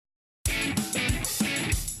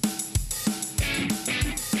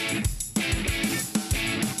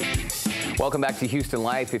Welcome back to Houston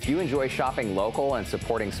Life. If you enjoy shopping local and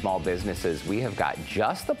supporting small businesses, we have got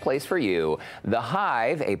just the place for you. The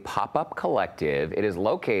Hive, a pop-up collective. It is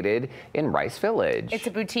located in Rice Village. It's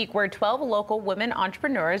a boutique where 12 local women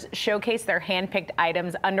entrepreneurs showcase their hand-picked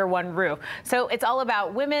items under one roof. So it's all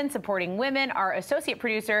about women supporting women. Our associate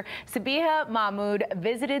producer, Sabiha Mahmood,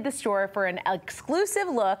 visited the store for an exclusive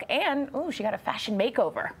look and, oh, she got a fashion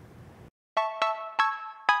makeover.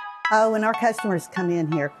 Oh, when our customers come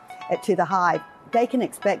in here to the Hive, they can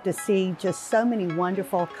expect to see just so many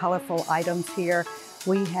wonderful, colorful items here.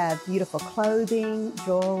 We have beautiful clothing,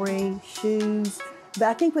 jewelry, shoes. But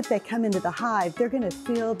I think when they come into the Hive, they're going to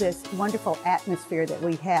feel this wonderful atmosphere that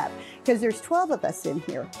we have. Because there's 12 of us in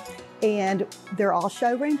here. And they're all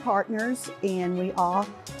showroom partners, and we all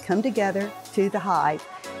come together to the Hive.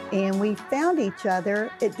 And we found each other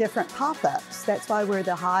at different pop-ups. That's why we're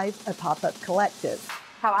the Hive, a pop-up collective.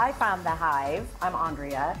 How I found the Hive, I'm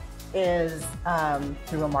Andrea, is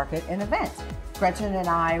through a market and event. Gretchen and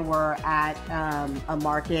I were at a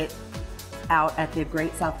market out at the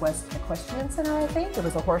Great Southwest Equestrian Center, I think. It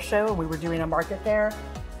was a horse show, and we were doing a market there.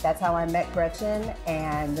 That's how I met Gretchen,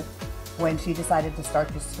 and when she decided to start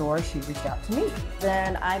the store, she reached out to me.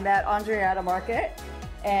 Then I met Andrea at a market,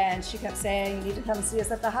 and she kept saying, you need to come see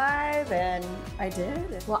us at the Hive, and I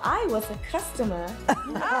did. Well, I was a customer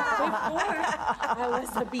before I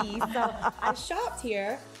was a bee. So I shopped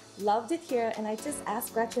here, loved it here, and I just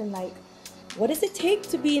asked Gretchen, like, what does it take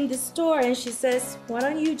to be in this store? And she says, why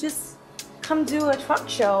don't you just come do a trunk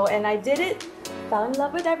show? And I did it, fell in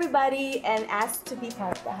love with everybody, and asked to be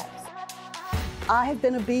part of the Hive. I have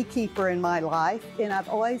been a beekeeper in my life, and I've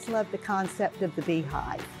always loved the concept of the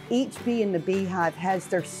beehive. Each bee in the beehive has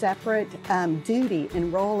their separate duty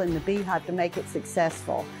and role in the beehive to make it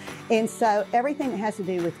successful. And so everything that has to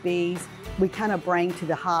do with bees, we kind of bring to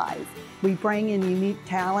the Hive. We bring in unique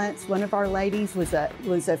talents. One of our ladies was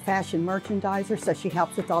a fashion merchandiser, so she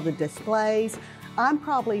helps with all the displays. I'm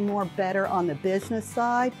probably more better on the business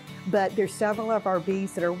side, but there's several of our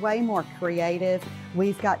bees that are way more creative.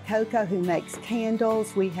 We've got Coco, who makes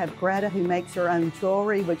candles. We have Greta, who makes her own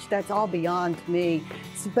jewelry, which that's all beyond me.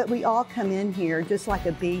 But we all come in here just like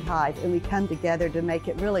a beehive, and we come together to make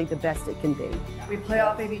it really the best it can be. We play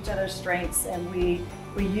off of each other's strengths, and we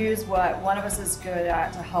use what one of us is good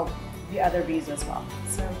at to help the other bees as well.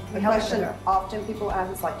 So the question often people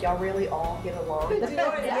ask is like, y'all really all get along?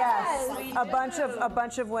 Yes, a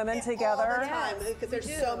bunch of women together. All the time, because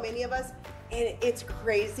there's so many of us, and it's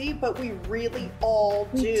crazy, but we really all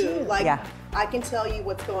do. Like, yeah. I can tell you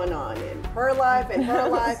what's going on in her life and her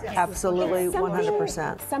life. Absolutely,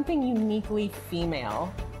 100%. Something uniquely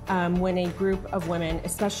female. When a group of women,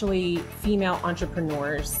 especially female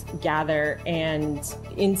entrepreneurs, gather and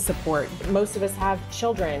in support. Most of us have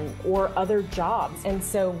children or other jobs, and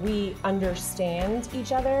so we understand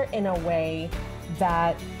each other in a way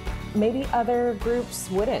that maybe other groups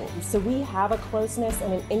wouldn't. So we have a closeness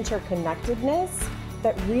and an interconnectedness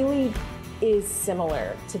that really is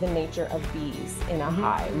similar to the nature of bees in a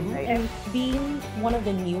hive. Right. And being one of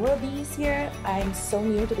the newer bees here, I'm so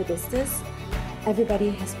new to the business. Everybody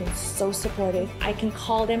has been so supportive. I can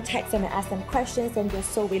call them, text them, and ask them questions, and they're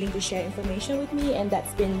so willing to share information with me, and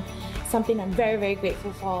that's been something I'm very, very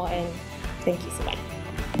grateful for, and thank you so much.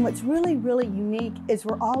 What's really, really unique is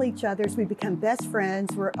we're all each other's, we become best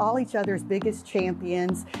friends, we're all each other's biggest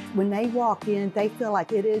champions. When they walk in, they feel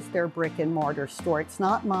like it is their brick and mortar store. It's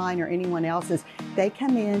not mine or anyone else's. They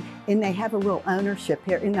come in and they have a real ownership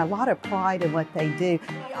here and a lot of pride in what they do.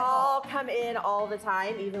 We all come in all the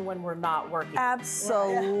time, even when we're not working. Absolutely.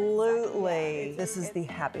 This is the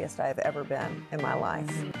happiest I've ever been in my life.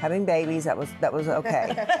 Having babies, that was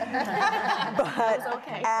okay. But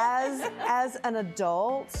as an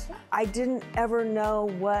adult, I didn't ever know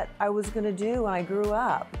what I was going to do when I grew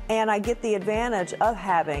up. And I get the advantage of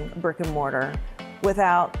having brick and mortar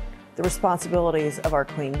without the responsibilities of our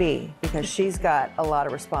queen bee, because she's got a lot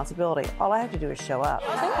of responsibility. All I have to do is show up.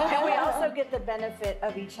 And we also get the benefit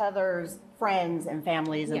of each other's friends and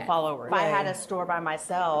families and followers. If I had a store by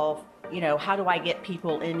myself, you know, how do I get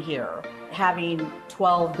people in here? Having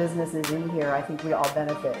 12 businesses in here, I think we all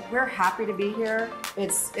benefit. we're happy to be here.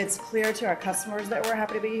 It's clear to our customers that we're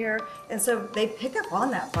happy to be here, and so they pick up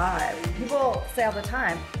on that vibe. People say all the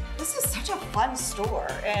time, this is such a fun store,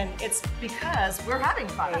 and it's because we're having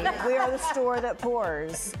fun. We are the store that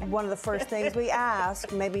pours. One of the first things we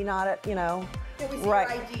ask, maybe not at, you know, We see your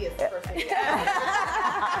ideas the first thing.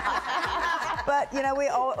 But we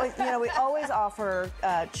always offer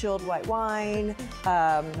chilled white wine,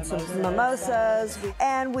 some mimosas,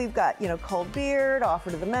 and we've got cold beer to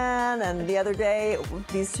offer to the men. And the other day,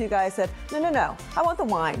 these two guys said, no, I want the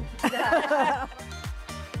wine.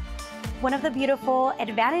 One of the beautiful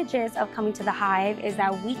advantages of coming to the Hive is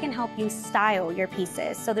that we can help you style your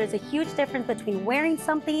pieces. So there's a huge difference between wearing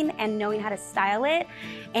something and knowing how to style it.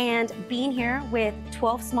 And being here with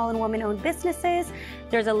 12 small and women-owned businesses,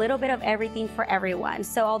 there's a little bit of everything for everyone.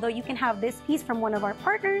 So although you can have this piece from one of our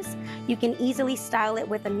partners, you can easily style it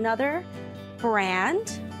with another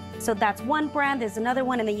brand. So that's one brand, there's another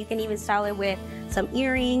one, and then you can even style it with some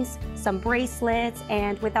earrings, some bracelets,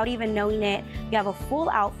 and without even knowing it, you have a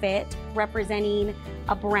full outfit representing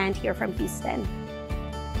a brand here from Houston.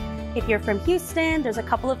 If you're from Houston, there's a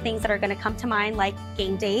couple of things that are gonna come to mind, like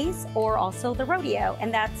game days or also the rodeo,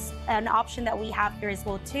 and that's an option that we have here as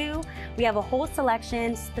well too. We have a whole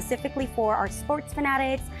selection specifically for our sports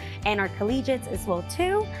fanatics and our collegiates as well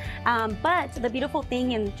too. But the beautiful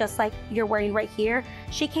thing, and just like you're wearing right here,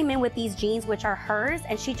 she came in with these jeans which are hers,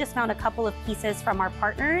 and she just found a couple of pieces from our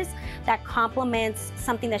partners that complements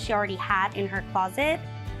something that she already had in her closet.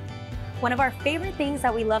 One of our favorite things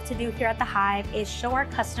that we love to do here at the Hive is show our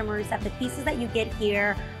customers that the pieces that you get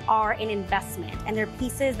here are an investment, and they're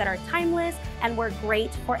pieces that are timeless and work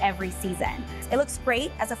great for every season. It looks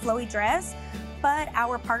great as a flowy dress, but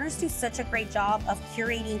our partners do such a great job of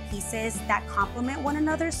curating pieces that complement one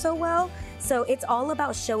another so well. So it's all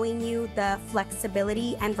about showing you the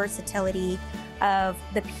flexibility and versatility of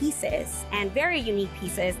the pieces, and very unique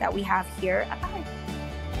pieces that we have here at the Hive.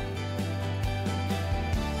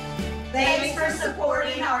 Thanks for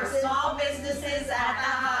supporting our small businesses at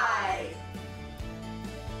the Hive.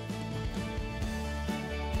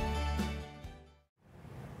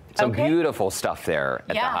 Some beautiful stuff there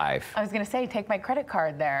at the Hive. I was going to say, take my credit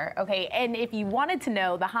card there. Okay, and if you wanted to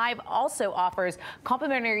know, the Hive also offers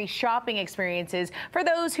complimentary shopping experiences for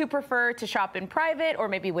those who prefer to shop in private or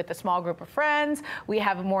maybe with a small group of friends. We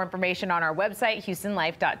have more information on our website,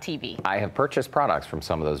 HoustonLife.tv. I have purchased products from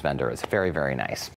some of those vendors. Very, very nice.